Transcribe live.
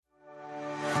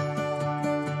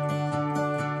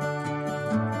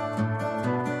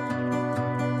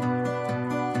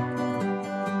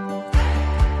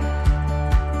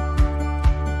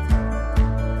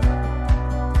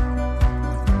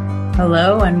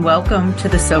Hello and welcome to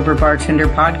the Sober Bartender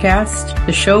Podcast,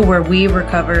 the show where we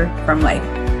recover from life.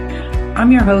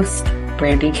 I'm your host,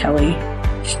 Brandy Kelly.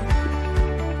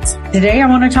 Today I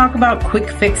want to talk about quick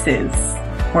fixes.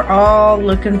 We're all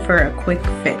looking for a quick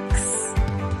fix.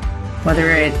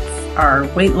 Whether it's our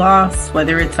weight loss,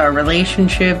 whether it's our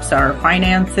relationships, our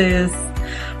finances,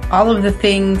 all of the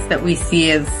things that we see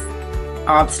as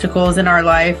obstacles in our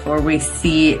life or we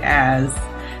see as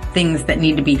things that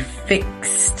need to be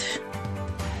fixed.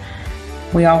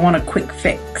 We all want a quick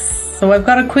fix. So I've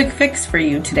got a quick fix for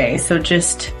you today. So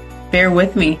just bear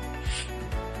with me.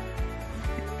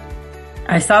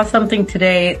 I saw something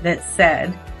today that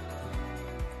said,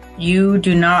 you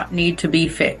do not need to be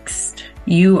fixed.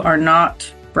 You are not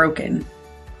broken.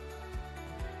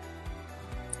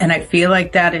 And I feel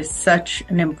like that is such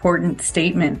an important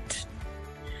statement.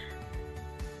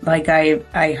 Like I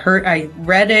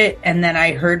read it and then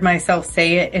I heard myself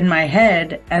say it in my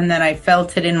head and then I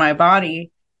felt it in my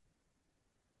body.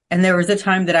 And there was a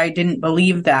time that I didn't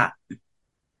believe that.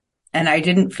 And I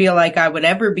didn't feel like I would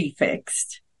ever be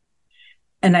fixed.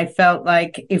 And I felt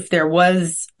like if there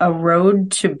was a road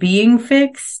to being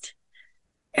fixed,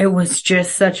 it was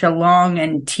just such a long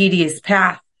and tedious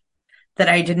path that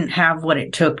I didn't have what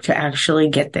it took to actually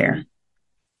get there.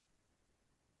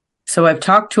 So I've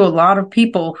talked to a lot of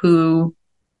people who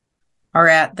are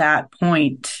at that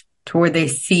point to where they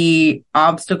see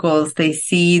obstacles, they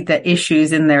see the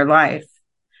issues in their life,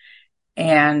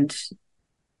 and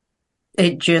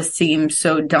it just seems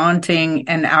so daunting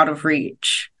and out of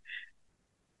reach.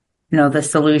 The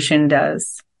solution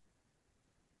does.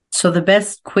 So the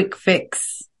best quick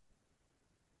fix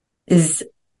is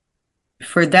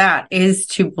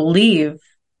to believe,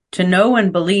 to know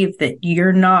and believe that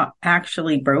you're not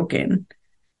actually broken.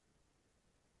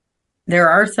 There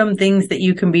are some things that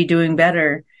you can be doing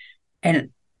better.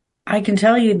 And I can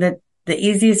tell you that the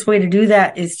easiest way to do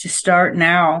that is to start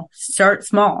now. Start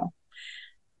small.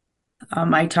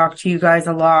 I talk to you guys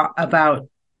a lot about,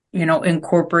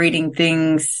 incorporating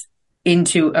things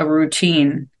into a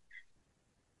routine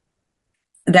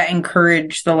that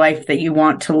encourage the life that you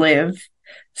want to live.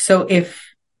 So if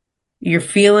you're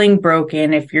feeling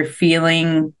broken, if you're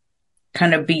feeling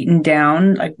kind of beaten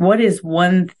down, like what is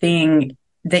one thing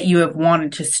that you have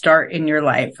wanted to start in your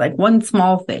life? Like one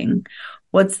small thing.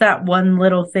 What's that one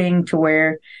little thing to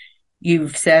where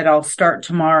you've said, I'll start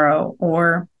tomorrow,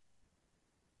 or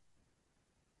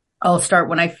I'll start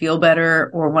when I feel better,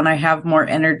 or when I have more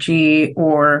energy,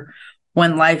 or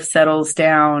when life settles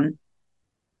down?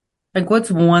 Like what's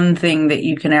one thing that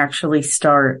you can actually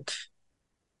start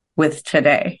with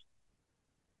today?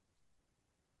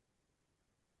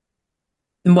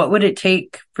 And what would it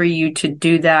take for you to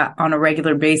do that on a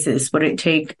regular basis? Would it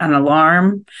take an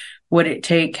alarm? Would it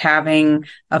take having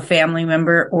a family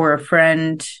member or a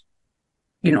friend,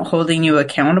 holding you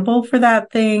accountable for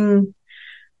that thing?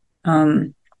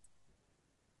 Is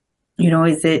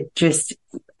it just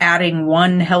adding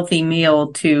one healthy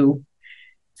meal to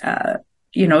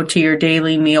your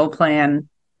daily meal plan?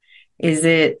 Is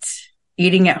it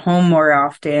eating at home more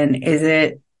often? Is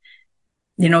it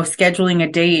scheduling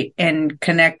a date and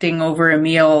connecting over a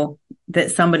meal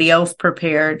that somebody else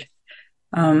prepared?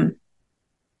 Is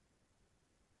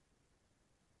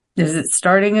it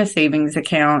starting a savings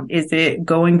account? Is it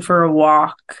going for a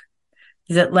walk?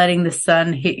 Is it letting the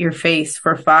sun hit your face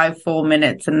for 5 full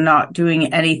minutes and not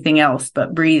doing anything else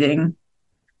but breathing?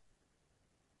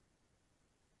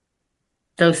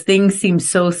 Those things seem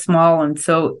so small and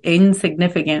so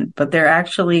insignificant, but they're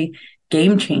actually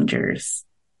game changers.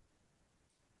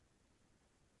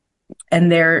 And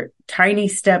they're tiny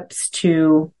steps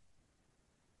to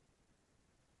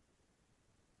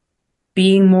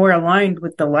being more aligned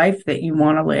with the life that you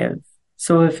want to live.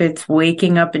 So if it's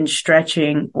waking up and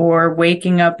stretching, or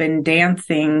waking up and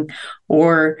dancing,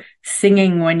 or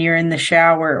singing when you're in the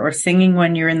shower, or singing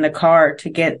when you're in the car to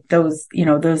get those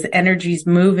energies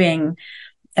moving,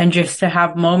 and just to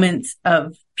have moments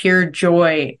of pure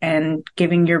joy and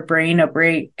giving your brain a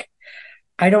break.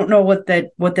 I don't know what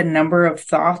the number of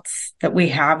thoughts that we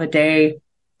have a day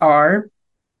are.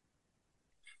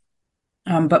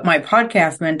 But my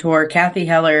podcast mentor, Kathy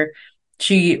Heller,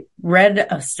 she read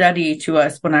a study to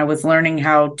us when I was learning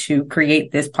how to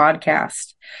create this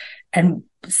podcast. And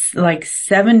like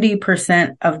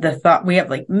 70% of the thought, we have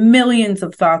like millions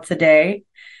of thoughts a day,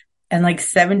 and like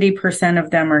 70% of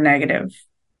them are negative.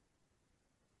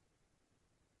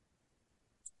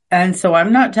 And so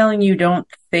I'm not telling you don't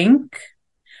think,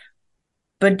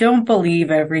 but don't believe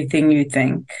everything you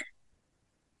think.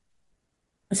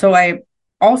 So I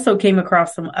also came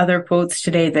across some other quotes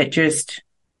today that just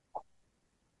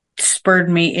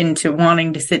spurred me into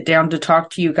wanting to sit down to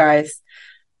talk to you guys.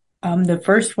 The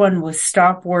first one was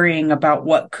stop worrying about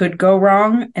what could go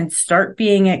wrong and start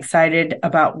being excited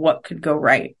about what could go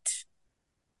right.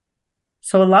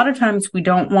 So a lot of times we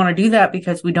don't want to do that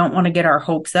because we don't want to get our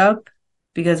hopes up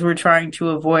because we're trying to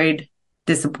avoid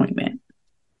disappointment.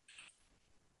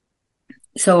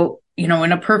 So, in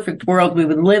a perfect world, we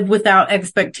would live without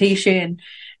expectation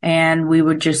and we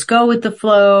would just go with the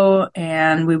flow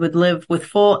and we would live with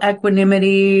full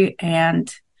equanimity.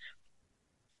 And,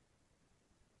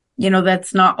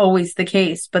 that's not always the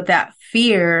case. But that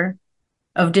fear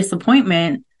of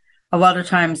disappointment a lot of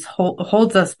times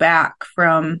holds us back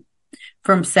from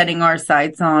setting our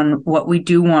sights on what we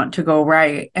do want to go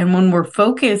right. And when we're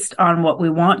focused on what we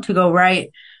want to go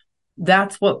right,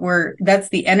 that's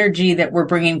the energy that we're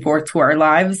bringing forth to our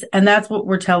lives. And that's what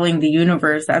we're telling the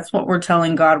universe. That's what we're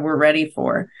telling God we're ready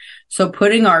for. So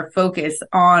putting our focus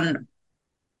on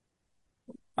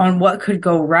what could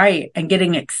go right and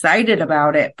getting excited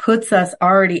about it puts us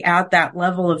already at that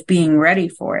level of being ready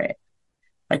for it.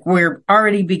 Like we're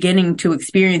already beginning to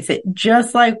experience it.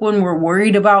 Just like when we're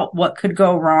worried about what could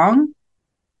go wrong,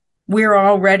 we're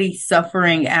already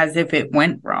suffering as if it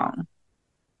went wrong.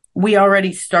 We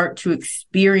already start to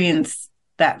experience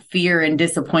that fear and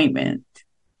disappointment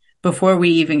before we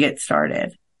even get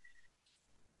started.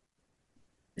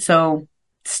 So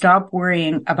stop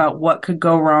worrying about what could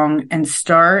go wrong and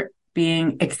start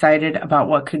being excited about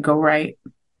what could go right.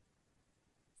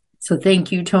 So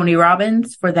thank you, Tony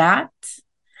Robbins, for that.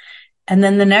 And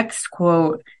then the next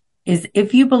quote is,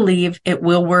 if you believe it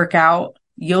will work out,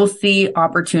 you'll see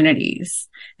opportunities.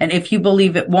 And if you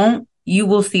believe it won't, you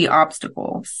will see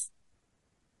obstacles.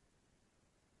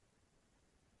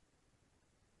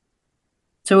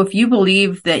 So if you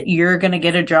believe that you're going to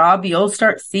get a job, you'll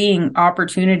start seeing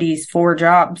opportunities for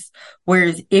jobs.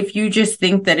 Whereas if you just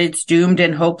think that it's doomed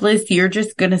and hopeless, you're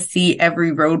just going to see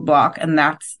every roadblock, and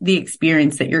that's the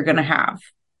experience that you're going to have.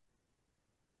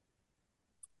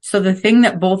 So the thing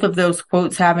that both of those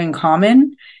quotes have in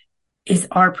common is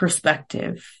our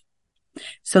perspective.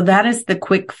 So that is the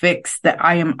quick fix that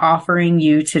I am offering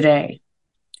you today.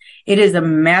 It is a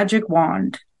magic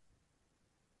wand.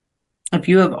 If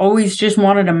you have always just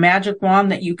wanted a magic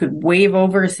wand that you could wave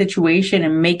over a situation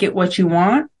and make it what you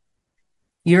want,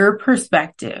 your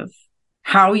perspective,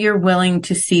 how you're willing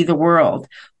to see the world.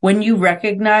 When you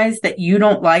recognize that you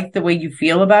don't like the way you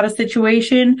feel about a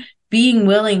situation, being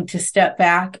willing to step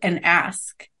back and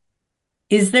ask,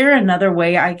 is there another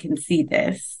way I can see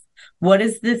this? What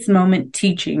is this moment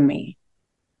teaching me?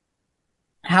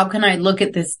 How can I look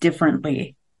at this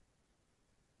differently?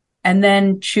 And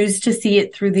then choose to see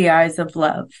it through the eyes of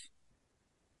love.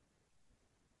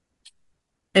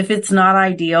 If it's not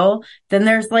ideal, then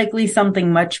there's likely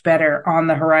something much better on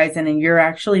the horizon, and you're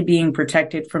actually being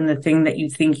protected from the thing that you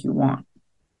think you want.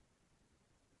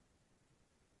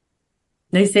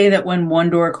 They say that when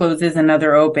one door closes,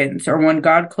 another opens, or when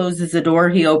God closes a door,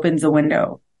 he opens a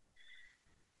window.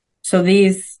 So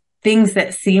these things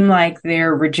that seem like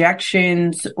they're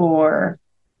rejections or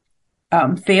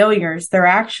failures,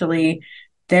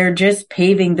 they're just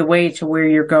paving the way to where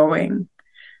you're going.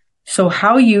 So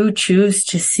how you choose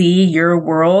to see your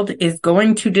world is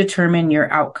going to determine your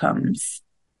outcomes.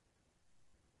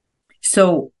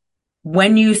 So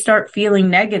when you start feeling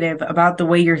negative about the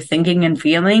way you're thinking and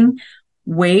feeling,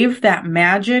 wave that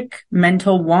magic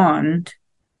mental wand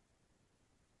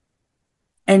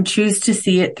and choose to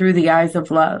see it through the eyes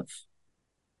of love.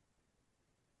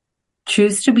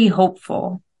 Choose to be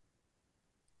hopeful.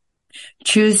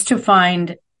 Choose to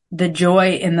find the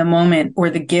joy in the moment or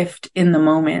the gift in the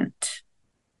moment,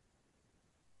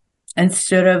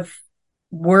 instead of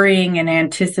worrying and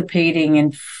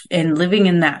anticipating and living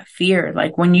in that fear.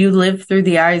 Like when you live through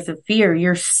the eyes of fear,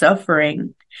 you're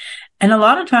suffering. And a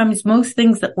lot of times, most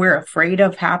things that we're afraid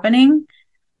of happening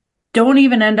don't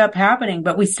even end up happening,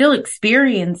 but we still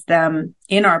experience them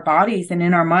in our bodies and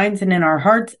in our minds and in our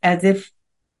hearts as if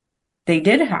they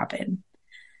did happen.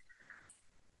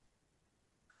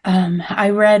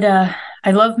 I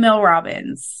love Mel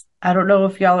Robbins. I don't know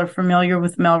if y'all are familiar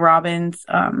with Mel Robbins,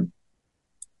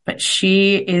 but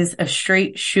she is a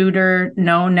straight shooter,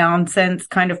 no nonsense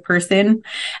kind of person.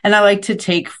 And I like to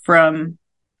take from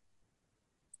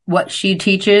what she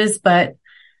teaches, but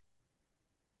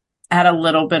add a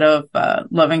little bit of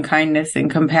loving kindness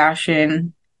and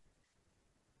compassion.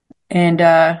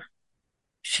 And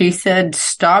she said,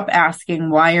 stop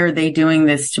asking, why are they doing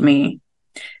this to me?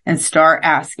 And start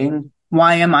asking,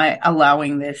 why am I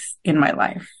allowing this in my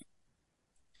life?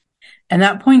 And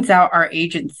that points out our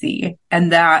agency.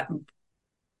 And that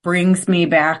brings me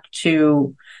back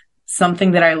to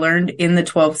something that I learned in the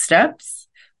 12 steps,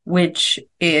 which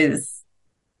is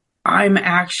I'm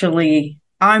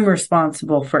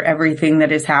responsible for everything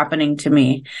that is happening to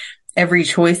me. Every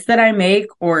choice that I make,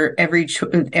 or every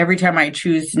time I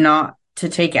choose not to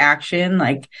take action,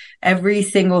 like every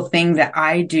single thing that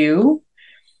I do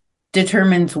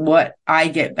determines what I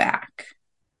get back.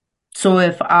 So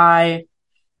if I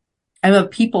am a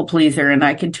people pleaser and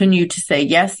I continue to say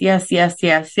yes, yes, yes,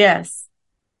 yes, yes,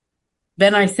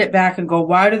 then I sit back and go,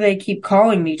 why do they keep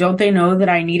calling me? Don't they know that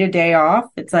I need a day off?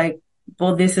 It's like,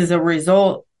 well, this is a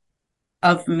result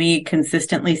of me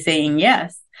consistently saying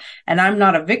yes. And I'm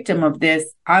not a victim of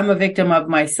this. I'm a victim of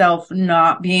myself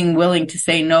not being willing to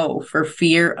say no for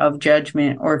fear of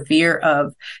judgment or fear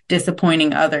of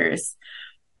disappointing others.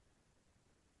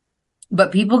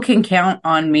 But people can count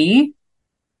on me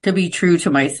to be true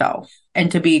to myself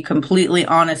and to be completely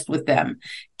honest with them.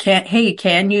 Hey,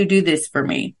 can you do this for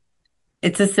me?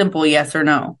 It's a simple yes or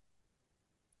no.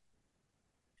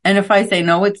 And if I say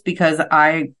no, it's because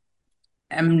I'm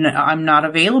not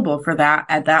available for that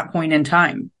at that point in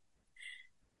time.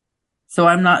 So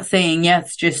I'm not saying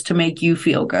yes just to make you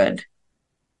feel good.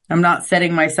 I'm not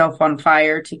setting myself on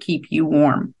fire to keep you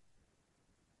warm.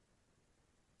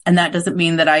 And that doesn't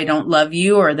mean that I don't love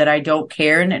you or that I don't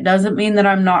care. And it doesn't mean that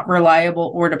I'm not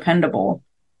reliable or dependable.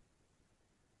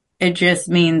 It just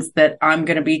means that I'm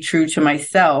going to be true to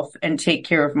myself and take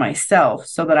care of myself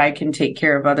so that I can take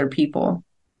care of other people.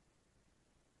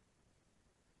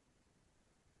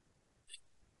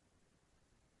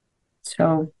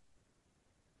 So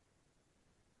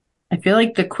I feel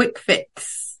like the quick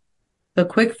fix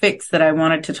that I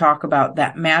wanted to talk about,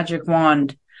 that magic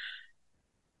wand,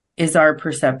 is our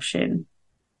perception.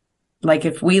 Like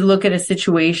if we look at a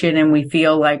situation and we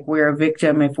feel like we're a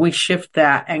victim, if we shift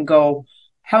that and go,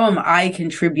 how am I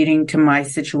contributing to my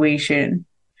situation?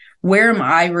 Where am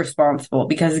I responsible?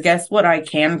 Because guess what? I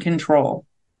can control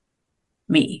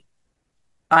me.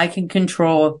 I can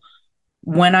control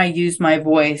when I use my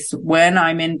voice, when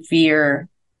I'm in fear,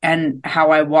 and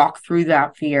how I walk through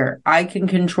that fear. I can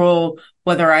control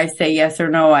whether I say yes or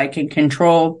no. I can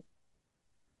control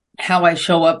how I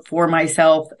show up for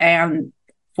myself and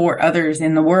for others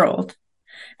in the world.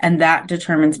 And that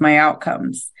determines my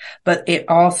outcomes. But it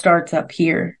all starts up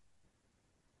here.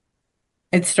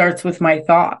 It starts with my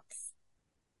thoughts.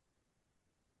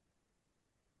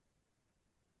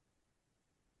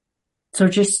 So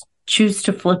just choose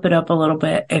to flip it up a little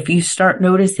bit. If you start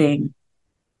noticing,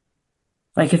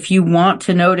 like if you want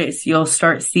to notice, you'll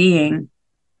start seeing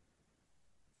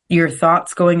your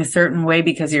thoughts going a certain way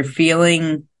because you're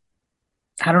feeling,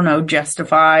 I don't know,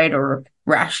 justified or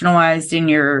rationalized in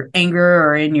your anger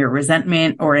or in your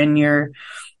resentment or in your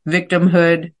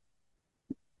victimhood.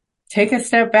 Take a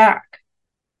step back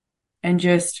and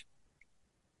just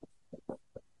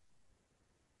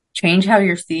change how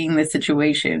you're seeing the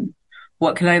situation.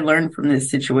 What can I learn from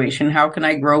this situation? How can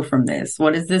I grow from this?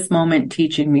 What is this moment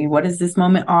teaching me? What is this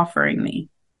moment offering me?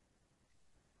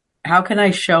 How can I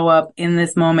show up in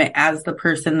this moment as the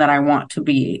person that I want to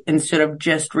be instead of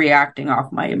just reacting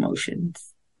off my emotions?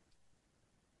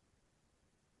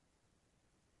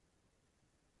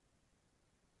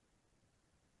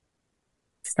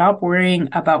 Stop worrying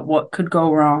about what could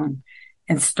go wrong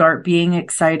and start being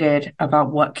excited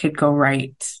about what could go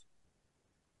right.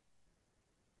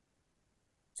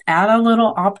 Add a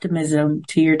little optimism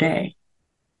to your day.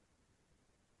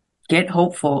 Get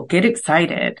hopeful, get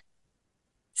excited.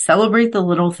 Celebrate the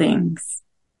little things.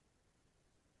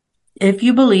 If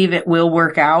you believe it will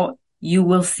work out, you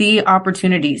will see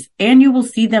opportunities and you will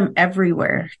see them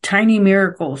everywhere. Tiny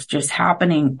miracles just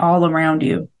happening all around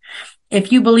you.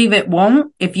 If you believe it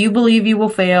won't, if you believe you will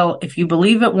fail, if you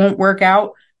believe it won't work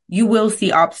out, you will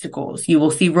see obstacles. You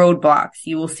will see roadblocks.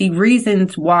 You will see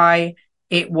reasons why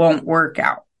it won't work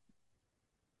out.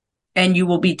 And you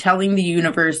will be telling the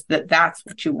universe that that's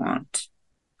what you want.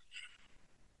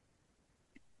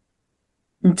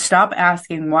 And stop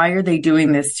asking, why are they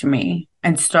doing this to me?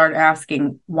 And start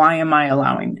asking, why am I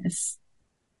allowing this?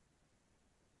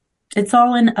 It's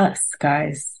all in us,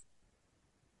 guys.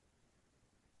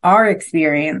 Our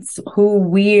experience, who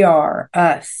we are,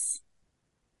 us.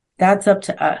 That's up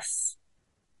to us.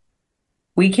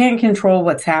 We can't control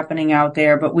what's happening out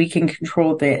there, but we can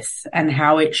control this and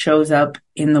how it shows up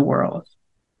in the world.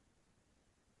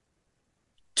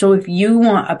 So if you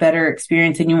want a better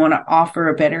experience and you want to offer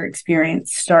a better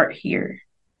experience, start here.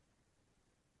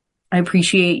 I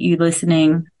appreciate you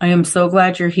listening. I am so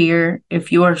glad you're here.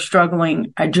 If you are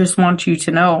struggling, I just want you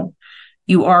to know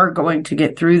you are going to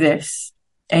get through this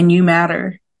and you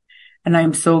matter. And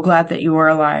I'm so glad that you are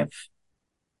alive.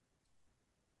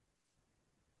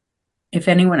 If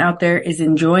anyone out there is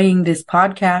enjoying this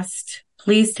podcast,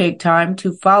 please take time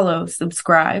to follow,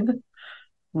 subscribe,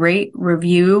 rate,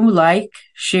 review, like,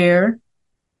 share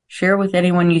with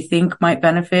anyone you think might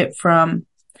benefit from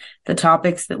the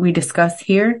topics that we discuss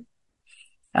here.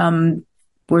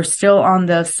 We're still on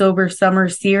the Sober Summer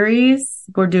series.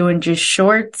 We're doing just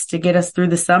shorts to get us through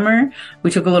the summer.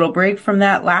 We took a little break from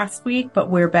that last week, but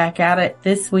we're back at it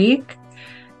this week.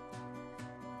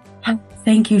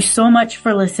 Thank you so much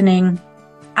for listening.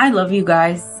 I love you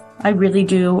guys. I really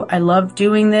do. I love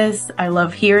doing this. I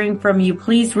love hearing from you.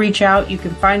 Please reach out. You can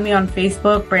find me on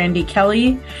Facebook, Brandy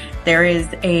Kelly. There is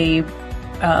a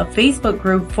Facebook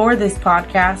group for this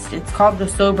podcast. It's called The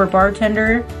Sober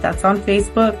Bartender. That's on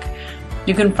Facebook.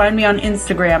 You can find me on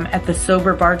Instagram at The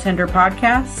Sober Bartender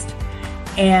Podcast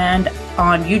and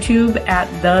on YouTube at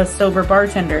The Sober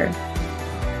Bartender.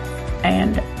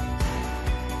 And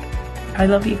I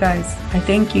love you guys. I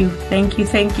thank you. Thank you.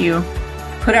 Thank you.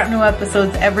 Put out new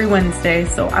episodes every Wednesday,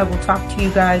 so I will talk to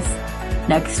you guys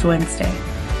next Wednesday.